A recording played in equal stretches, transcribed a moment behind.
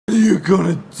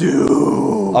gonna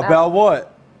do? About what?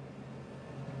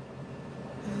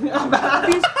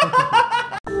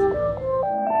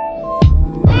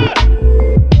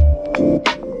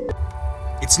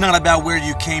 It's not about where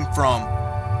you came from.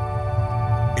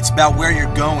 It's about where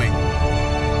you're going.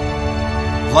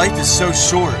 Life is so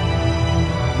short.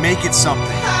 Make it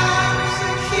something.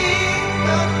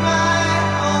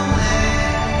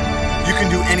 You can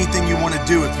do anything you want to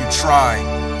do if you try.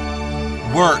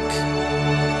 Work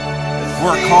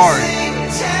hard.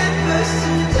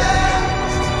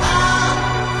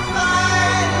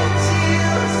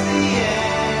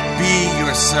 Be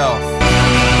yourself.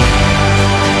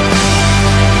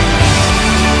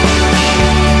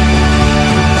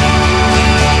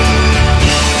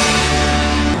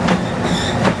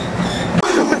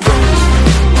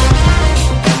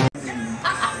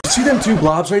 See them two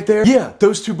blobs right there? Yeah,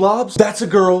 those two blobs. That's a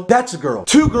girl. That's a girl.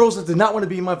 Two girls that did not want to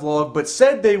be in my vlog, but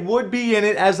said they would be in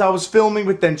it as I was filming,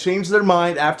 but then changed their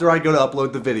mind after I go to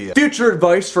upload the video. Future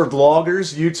advice for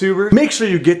vloggers, YouTubers: make sure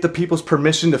you get the people's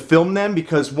permission to film them,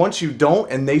 because once you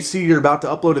don't and they see you're about to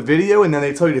upload a video and then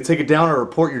they tell you to take it down or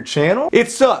report your channel,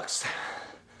 it sucks.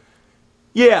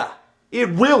 Yeah. It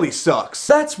really sucks.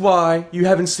 That's why you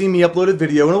haven't seen me upload a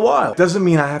video in a while. Doesn't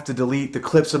mean I have to delete the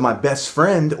clips of my best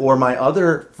friend or my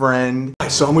other friend.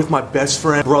 So I'm with my best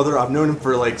friend, brother. I've known him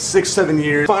for like 6-7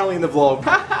 years. Finally in the vlog.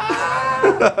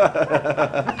 I'm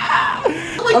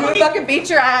gonna fucking beat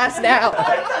your ass now.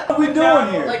 What are we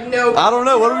doing here? Like, no. I don't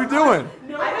know. What are we doing?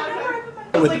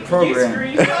 With the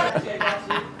program.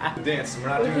 Dance. We're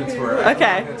not doing it for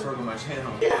Okay. my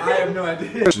channel. I have no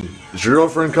idea. Is your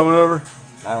girlfriend coming over?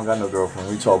 I don't got no girlfriend.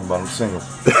 What are you talking about? I'm single.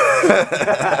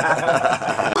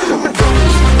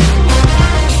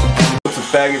 What's a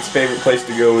faggot's favorite place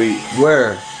to go eat?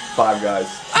 Where? Five Guys.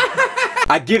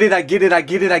 I get it, I get it, I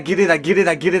get it, I get it, I get it,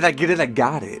 I get it, I get it, I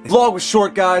got it. Vlog was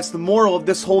short, guys. The moral of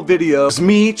this whole video is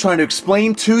me trying to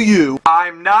explain to you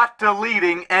I'm not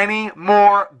deleting any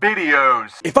more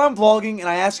videos. If I'm vlogging and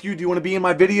I ask you, do you want to be in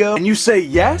my video? And you say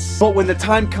yes, but when the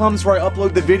time comes where I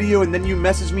upload the video and then you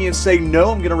message me and say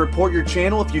no, I'm gonna report your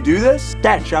channel if you do this,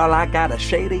 that's all I gotta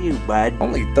say to you, bud.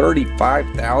 Only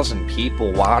 35,000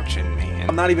 people watching, man.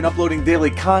 I'm not even uploading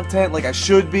daily content like I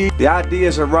should be. The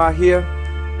ideas are right here.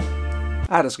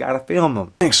 I just gotta film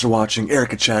them. Thanks for watching.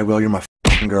 Erica Chadwell, you're my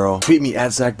f***ing girl. Tweet me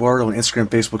at Zack Barbour on Instagram,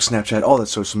 Facebook, Snapchat, all that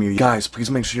social media. Guys, please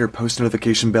make sure your post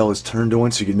notification bell is turned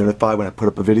on so you get notified when I put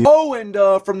up a video. Oh, and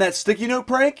from that sticky note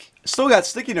prank, still got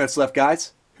sticky notes left,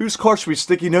 guys. Whose car should we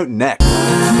sticky note next?